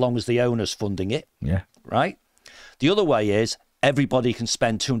 as long as the owner's funding it. Yeah. Right? The other way is everybody can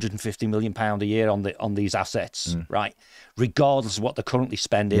spend £250 million a year on these assets, right? Regardless of what they're currently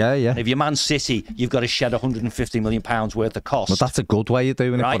spending. Yeah. And if you're Man City, you've got to shed £150 million worth of cost. Well, that's a good way of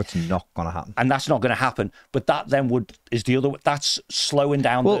doing it, but it's not going to happen. And that's not going to happen. But that then that's slowing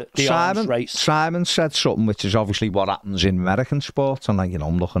down the arms race. Simon said something which is obviously what happens in American sports, and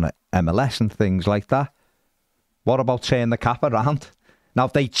I'm looking at MLS and things like that. What about turning the cap around? Now,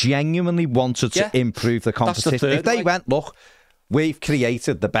 if they genuinely wanted to improve the competition, if they went, look, we've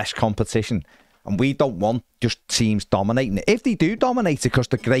created the best competition and we don't want just teams dominating it. If they do dominate it because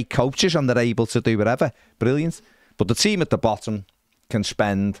they're great coaches and they're able to do whatever, brilliant. But the team at the bottom can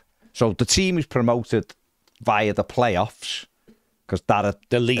spend. So the team who's promoted via the playoffs, because that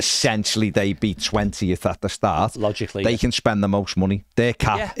essentially they beat 20th at the start. Logically, they can spend the most money. Their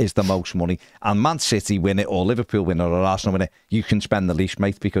cap is the most money. And Man City win it, or Liverpool win it, or Arsenal win it, you can spend the least,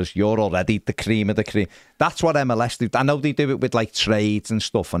 mate, because you're already the cream of the cream. That's what MLS do. I know they do it with like trades and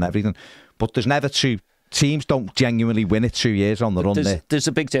stuff and everything, but there's never two teams don't genuinely win it 2 years on the run. There's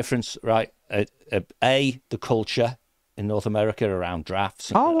a big difference, right? The culture in North America around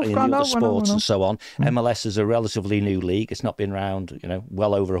drafts, in other sports and so on. MLS is a relatively new league. It's not been around,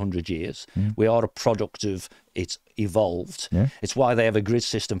 well over 100 years. We are a product of it's evolved. It's why they have a grid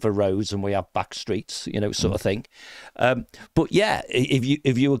system for roads and we have back streets, sort of thing. But yeah,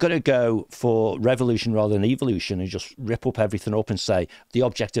 if you were going to go for revolution rather than evolution and just rip everything up and say the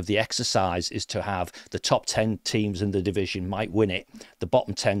object of the exercise is to have the top 10 teams in the division might win it, the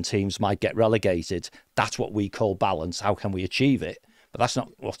bottom 10 teams might get relegated, that's what we call balance. How can we achieve it? But that's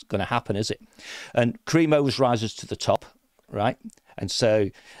not what's going to happen, is it? And cream always rises to the top, right? And so,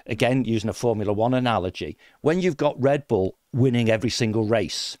 again, using a Formula One analogy, when you've got Red Bull winning every single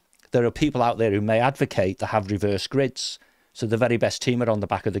race, there are people out there who may advocate to have reverse grids. So the very best team are on the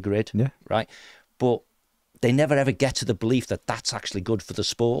back of the grid, right? But they never ever get to the belief that that's actually good for the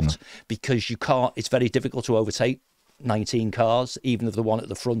sport, because you can't, it's very difficult to overtake 19 cars, even if the one at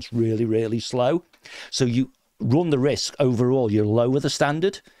the front's really, really slow. So you run the risk overall, you lower the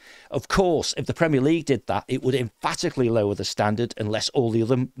standard. Of course, if the Premier League did that, it would emphatically lower the standard unless all the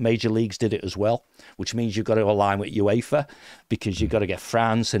other major leagues did it as well, which means you've got to align with UEFA, because you've got to get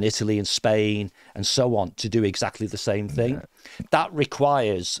France and Italy and Spain and so on to do exactly the same thing. That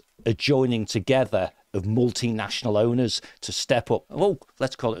requires a joining together of multinational owners to step up. Oh,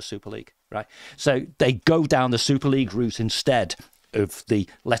 let's call it a Super League, right? So they go down the Super League route instead of the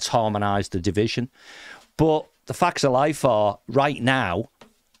let's harmonise the division. But the facts of life are, right now,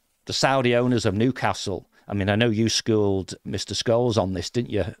 the Saudi owners of Newcastle, I mean, I know you schooled Mr. Scholes on this, didn't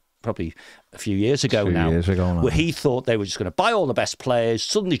you? Probably a few years ago now. 2 years ago now. Where he thought they were just going to buy all the best players,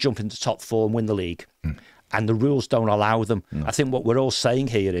 suddenly jump into top four and win the league. And the rules don't allow them. I think what we're all saying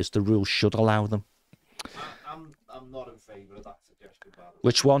here is the rules should allow them. I'm not in favour of that suggestion, by the way.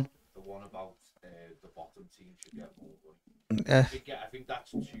 Which one? The one about the bottom team should get more money. I think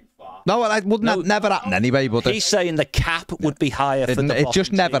that's too far. No, it wouldn't never happen anyway. But he's saying the cap would be higher for the bottom it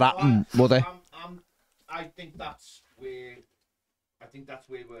just never happened, would it? I think that's where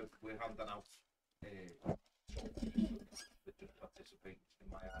we're handing out that just participate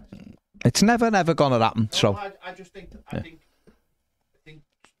in my eyes. It's never going to happen. So I just think I think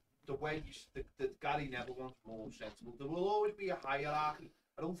the way the Gary Neville one's more sensible. There will always be a hierarchy.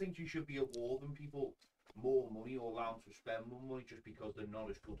 I don't think you should be awarding people more money or allowing to spend more money just because they're not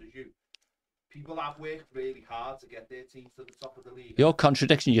as good as you. People have worked really hard to get their teams to the top of the league. You're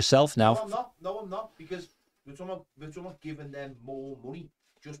contradicting yourself now. No, I'm not. Because we're talking about giving them more money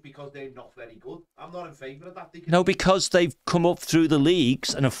just because they're not very good. I'm not in favour of that. No, because they've come up through the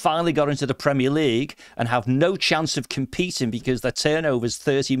leagues and have finally got into the Premier League and have no chance of competing because their turnover is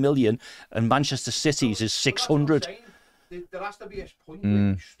 30 million and Manchester City's is 600. There has to be a point where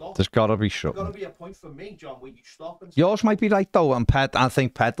you stop. There's got to be something. There's got to be a point for me, John, where you stop. And yours might be right, though, and I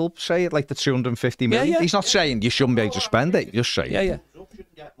think Ped will say it like the 250 million. He's not saying you shouldn't be able to spend it. You're saying.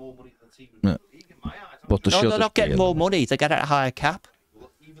 Shouldn't get more money than the team in the league, in my eyes. But they're not getting more money. They get a higher cap.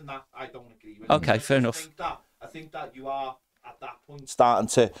 Well, even that, I don't agree with. Okay, fair enough. I think that you are, at that point, starting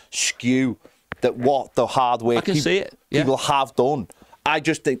to skew what the hard work people have done. I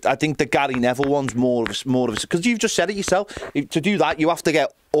think the Gary Neville one's more of a, because you've just said it yourself. To do that, you have to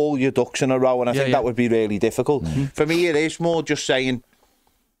get all your ducks in a row, and I think that would be really difficult. For me, it is more just saying,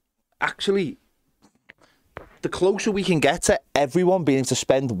 actually, the closer we can get to everyone being able to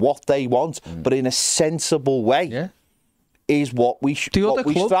spend what they want, but in a sensible way, is what we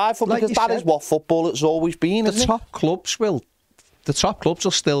strive for, because that is what football has always been. The top clubs will. The top clubs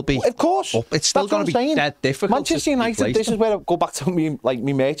will still be, of course. It's still going to be dead difficult. Manchester United. This is where I go back to me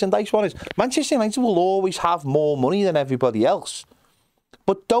merchandise one is. Manchester United will always have more money than everybody else,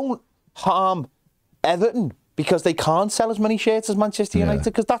 but don't harm Everton because they can't sell as many shirts as Manchester United,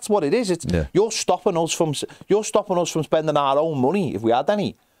 because that's what it is. You're stopping us from spending our own money if we had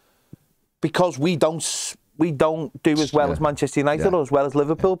any, because we don't do as well as Manchester United or as well as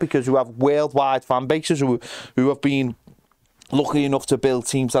Liverpool, because we have worldwide fan bases who have been lucky enough to build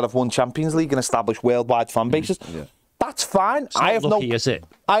teams that have won Champions League and establish worldwide fan bases. That's fine. It's not lucky, is it?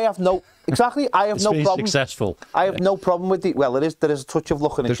 I have no problem. Successful. I have no problem with it. Well, there is a touch of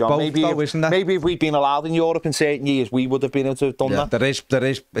luck in it, John. Both, maybe if we'd been allowed in Europe in certain years, we would have been able to have done that. There is.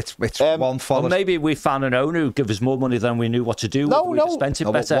 It's one follow. Or maybe we found an owner who gave us more money than we knew what to do with. We'd have spent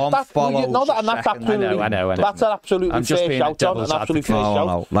it better. That's absolutely. I know. That's an absolutely fair shout, John. An absolutely fair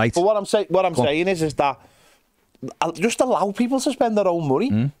shout. But what I'm saying is that just allow people to spend their own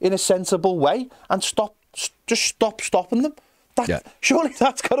money in a sensible way and stop stopping them. Surely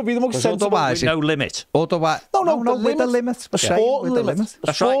that's got to be the most sensible. With no limit. Otherwise, no, with a limit. A sporting limit.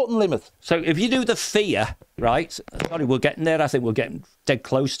 A sporting limit. So if you do the fear, right? Sorry, we're getting there. I think we're getting dead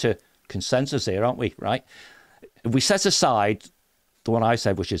close to consensus here, aren't we? Right? If we set aside the one I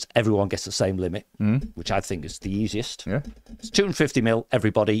said, which is everyone gets the same limit, which I think is the easiest. Yeah. It's 250 mil,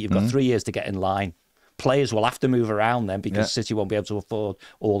 everybody. You've got 3 years to get in line. Players will have to move around then because City won't be able to afford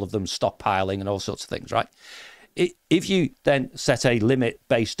all of them stockpiling and all sorts of things, right? If you then set a limit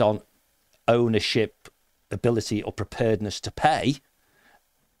based on ownership, ability or preparedness to pay,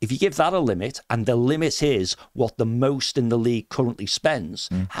 if you give that a limit and the limit is what the most in the league currently spends,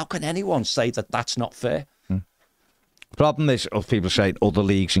 how can anyone say that that's not fair? The problem is of people saying other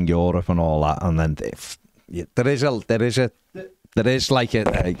leagues in Europe and all that, and then there is like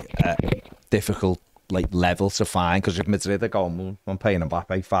a difficult level to find, because if Madrid are going, I'm paying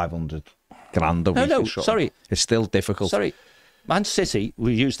Mbappe 500 grand a week. No, sorry. It's still difficult. Sorry. Man City,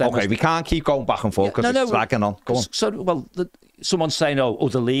 we use them. Okay, we can't keep going back and forth because it's dragging on. Go on. So, someone's saying,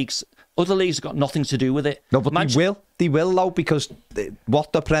 other leagues have got nothing to do with it. No, but they will though, because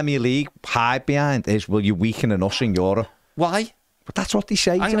what the Premier League hide behind is, well, you're weakening us in Europe. Why? But that's what they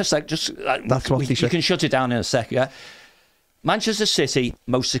say. I'm going to say, that's what they say. You can shut it down in a sec, yeah? Manchester City,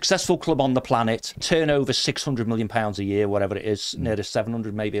 most successful club on the planet, turnover £600 million a year, whatever it is, near to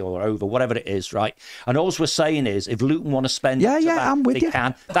 700 maybe, or over, whatever it is, right? And all we're saying is, if Luton want to spend I'm with they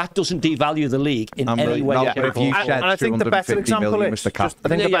can. That doesn't devalue the league in any way. And I think the better example is,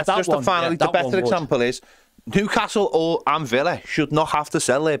 the better example is, Newcastle and Villa should not have to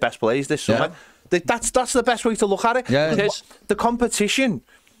sell their best players this summer. That's the best way to look at it. Yeah. The competition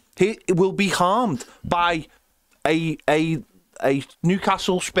will be harmed by a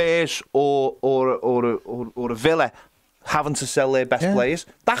Newcastle, Spurs or a Villa having to sell their best players.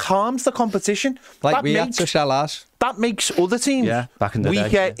 That harms the competition. Like we had to sell ours. That makes other teams back in the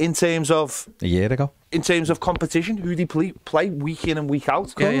weaker in terms of a year ago. In terms of competition, who they play week in and week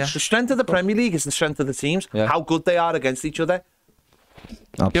out. The strength of the Premier League is the strength of the teams. How good they are against each other.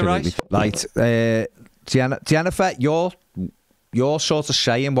 Absolutely. You're right. Jennifer, you're sort of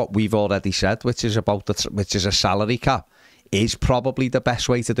saying what we've already said, which is a salary cap, is probably the best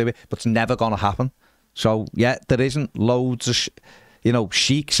way to do it, but it's never going to happen. So there isn't loads of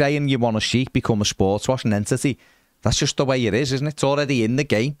chic saying you want a chic become a sports washing entity. That's just the way it is, isn't it? It's already in the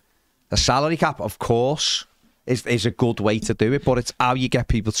game. A salary cap, of course, is a good way to do it, but it's how you get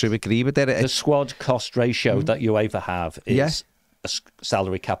people to agree with it. The squad cost ratio that UEFA have is a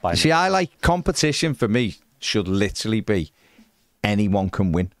salary cap. See, I like competition. For me, should literally be anyone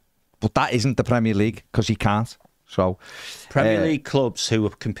can win, but that isn't the Premier League, because you can't. So Premier League clubs who are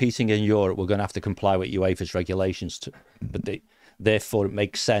competing in Europe were going to have to comply with UEFA's regulations, but therefore it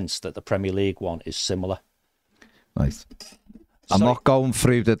makes sense that the Premier League one is similar. Right. I'm not going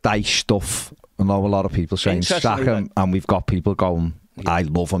through the dice stuff. I know a lot of people saying sack him, and we've got people going, I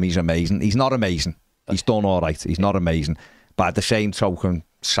love him, he's amazing. He's not amazing. He's done all right. He's not amazing. But at the same token,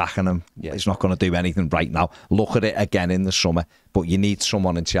 sacking him is not going to do anything right now. Look at it again in the summer, but you need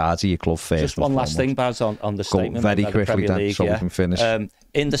someone in charge of your club first. Just one last thing, Baz, on the statement. Very quickly then, League, so we can finish.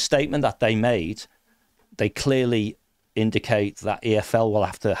 In the statement that they made, they clearly indicate that EFL will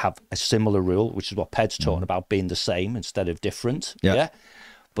have to have a similar rule, which is what Ped's talking about, being the same instead of different. Yeah.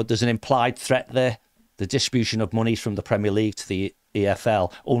 But there's an implied threat there. The distribution of money from the Premier League to the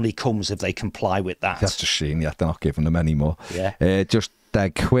EFL only comes if they comply with that. That's a shame. They're not giving them any more. Yeah. Just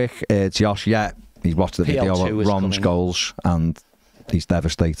quick, Josh. Yeah, he's watched the video of Ron's goals and he's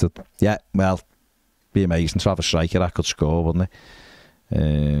devastated. Yeah, well, be amazing to have a striker that could score, wouldn't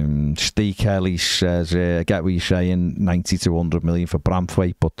it? Steve Kelly says, I get what you're saying, 90 to 100 million for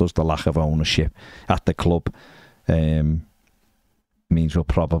Branthwaite, but does the lack of ownership at the club means you'd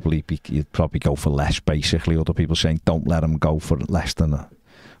probably go for less, basically. Other people saying don't let him go for less than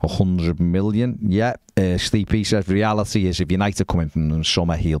 100 million. Yeah. Steve P says reality is if United come in from the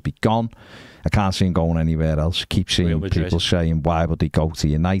summer, he'll be gone. I can't see him going anywhere else. Keep seeing people saying why would he go to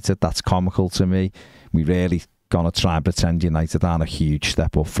United. That's comical to me. We really gonna try and pretend United aren't a huge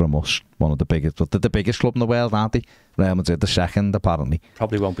step up from us. One of the biggest, but they're the biggest club in the world, aren't they? Real Madrid the second, apparently.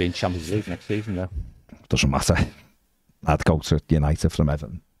 Probably won't be in Champions League next season though. Doesn't matter. I'd go to United from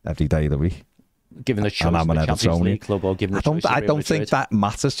Everton every day of the week. Given the choice of the Champions League club or given the choice of I don't think that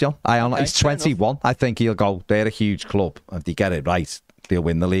matters, John. He's 21. I think he'll go, they're a huge club. If they get it right, they'll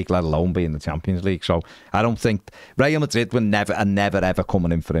win the league, let alone be in the Champions League. So I don't think Real Madrid were never ever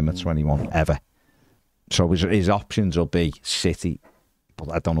coming in for him at 21, ever. So his options will be City.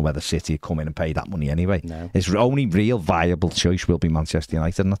 But I don't know whether City will come in and pay that money anyway. No. His only real viable choice will be Manchester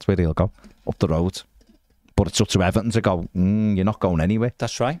United, and that's where he'll go, up the road. But it's up to Everton to go, you're not going anywhere.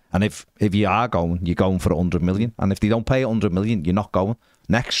 That's right. And if you are going, you're going for 100 million. And if they don't pay 100 million, you're not going.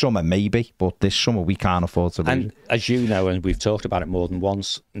 Next summer, maybe. But this summer, we can't afford to lose. And as you know, and we've talked about it more than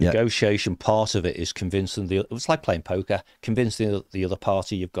once, negotiation, part of it is convincing it's like playing poker, convincing the other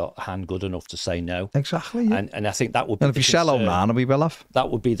party you've got a hand good enough to say no. Exactly. Yeah. And I think that would be and if you sell Onana, we will have. That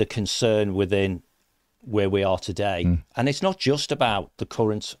would be the concern within where we are today. And it's not just about the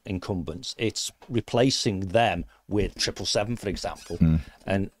current incumbents, it's replacing them with 777, for example,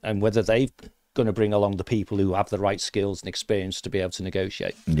 and whether they're going to bring along the people who have the right skills and experience to be able to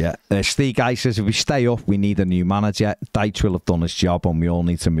negotiate. Yeah. Steve Guy says, if we stay up, we need a new manager. Dyche will have done his job and we all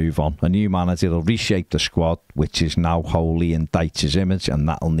need to move on. A new manager will reshape the squad, which is now wholly in Dyche's image, and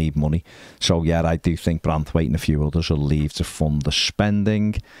that'll need money. So, yeah, I do think Branthwaite and a few others will leave to fund the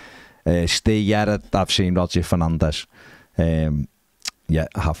spending. I've seen Roger Fernandez. I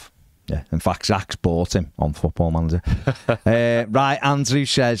have. Yeah. In fact, Zach's bought him on Football Manager. Right, Andrew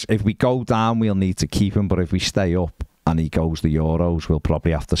says, if we go down, we'll need to keep him, but if we stay up and he goes the Euros, we'll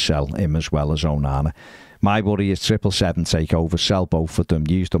probably have to sell him as well as Onana. My worry is 777 take over, sell both of them,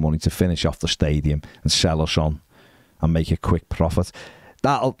 use the money to finish off the stadium and sell us on and make a quick profit.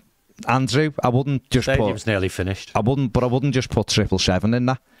 Andrew, I wouldn't just Stadium's nearly finished. I wouldn't just put 777 in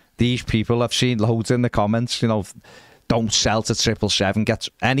that. These people, I've seen loads in the comments, don't sell to 777. Get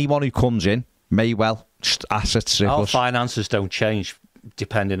anyone who comes in may well just asset 777. Our finances don't change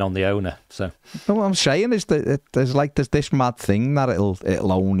depending on the owner. So what I'm saying is that there's this mad thing that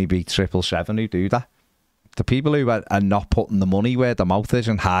it'll only be 777 who do that. The people who are not putting the money where the mouth is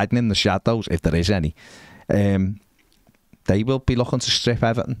and hiding in the shadows, if there is any, they will be looking to strip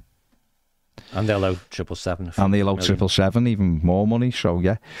Everton. And they'll owe 777. And they'll owe 777 even more money. So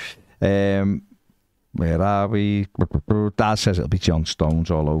yeah. Where are we? Dad says it'll be John Stones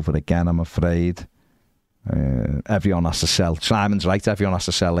all over again, I'm afraid. Everyone has to sell. Simon's right, everyone has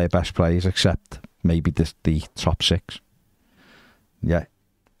to sell their best players except maybe the top 6. Yeah.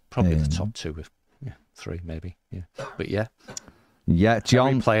 Probably the top 2, 3 maybe. Yeah. But yeah. Yeah, John.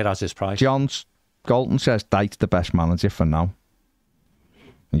 Every player has his price. John Galton says Dyche's the best manager for now.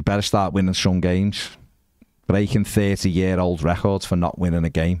 You better start winning some games. Breaking 30-year-old records for not winning a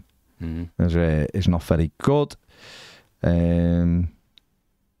game is not very good. I'm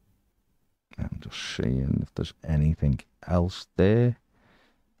just seeing if there's anything else there.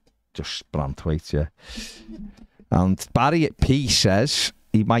 Just Branthwaite, yeah. And Barry at P says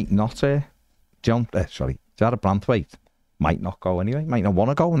he might not. Jared Branthwaite might not go anyway. Might not want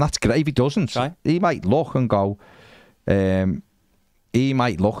to go, and that's great if he doesn't. Right. He might look and go. I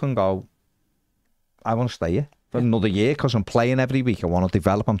want to stay here for another year because I'm playing every week. I want to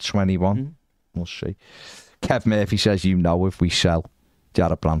develop. I'm 21. We'll see. Kev Murphy says, if we sell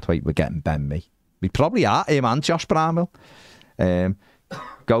Jared Branthwaite, we're getting Ben Mee. We probably are, him and Josh Bramwell.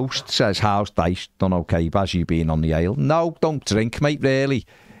 Ghost says, how's Dyche done okay, Baz, you being on the ale? No, don't drink, mate, really.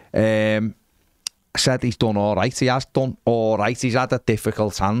 I said he's done all right. He has done all right. He's had a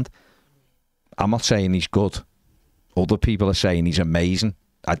difficult hand. I'm not saying he's good. Other people are saying he's amazing.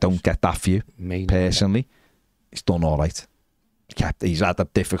 I don't get that view, personally. He's done all right. He's had a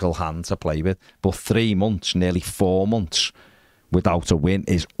difficult hand to play with. But 3 months, nearly 4 months, without a win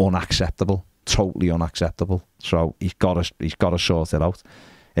is unacceptable. Totally unacceptable. So he's got to sort it out.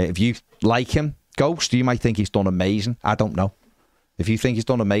 If you like him, Ghost, you might think he's done amazing. I don't know. If you think he's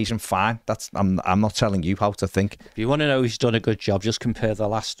done amazing, fine. I'm not telling you how to think. If you want to know he's done a good job, just compare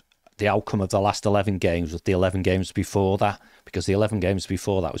the outcome of the last 11 games with the 11 games before that, because the 11 games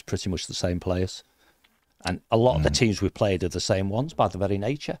before that was pretty much the same players. And a lot of the teams we played are the same ones by the very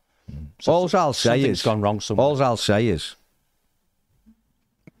nature. So all I'll say is, gone wrong somewhere. All I'll say is,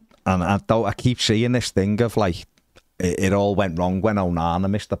 and I keep seeing this thing of like, it all went wrong when Onana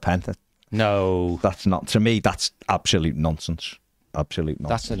missed the pen. No. That's not, to me, that's absolute nonsense. Absolute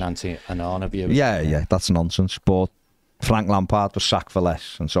nonsense. That's an anti-Onana view. Yeah, that's nonsense. But Frank Lampard was sacked for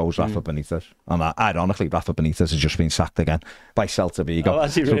less, and so was Rafa Benitez. And ironically, Rafa Benitez has just been sacked again by Celta Vigo. Oh,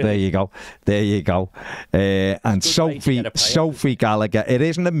 so there you go. And Sophie Gallagher, it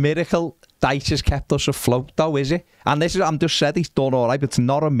isn't a miracle Dyche has kept us afloat, though, is he? And this is, I'm just said he's done all right, but it's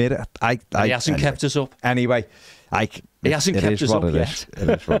not a mirror. He hasn't kept us up. Anyway, he hasn't kept us up yet. It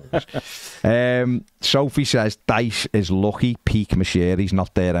is what it is. Sophie says Dyche is lucky Peak Mashiri's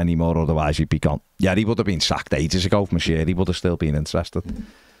not there anymore, otherwise he'd be gone. Yeah, he would have been sacked ages ago if Mashiri would have still been interested.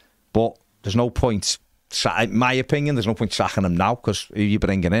 But there's no point, in my opinion, there's no point sacking him now, because who are you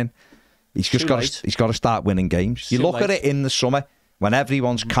bringing in? He's got to start winning games. You look at it in the summer, when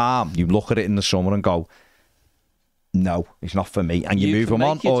everyone's calm, you look at it in the summer and go, no, he's not for me. And you move him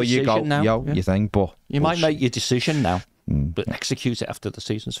on, or you go, you think, but... You might make your decision now, but execute it after the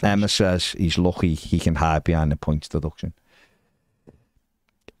season's finished. Emma says he's lucky he can hide behind the points deduction.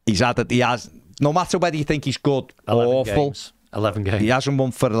 He has, no matter whether you think he's good or awful... 11 games. He hasn't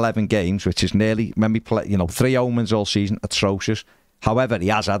won for 11 games, which is nearly, when we play, 3 omens all season, atrocious. However, he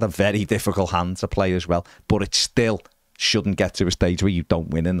has had a very difficult hand to play as well, but it still shouldn't get to a stage where you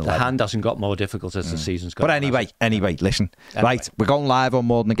don't win in 11. The hand hasn't got more difficult as the season's gone. But anyway, listen. Right, we're going live on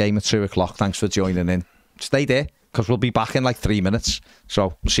More Than a Game at 2 o'clock. Thanks for joining in. Stay there, because we'll be back in like 3 minutes.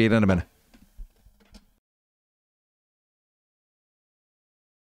 So, see you in a minute.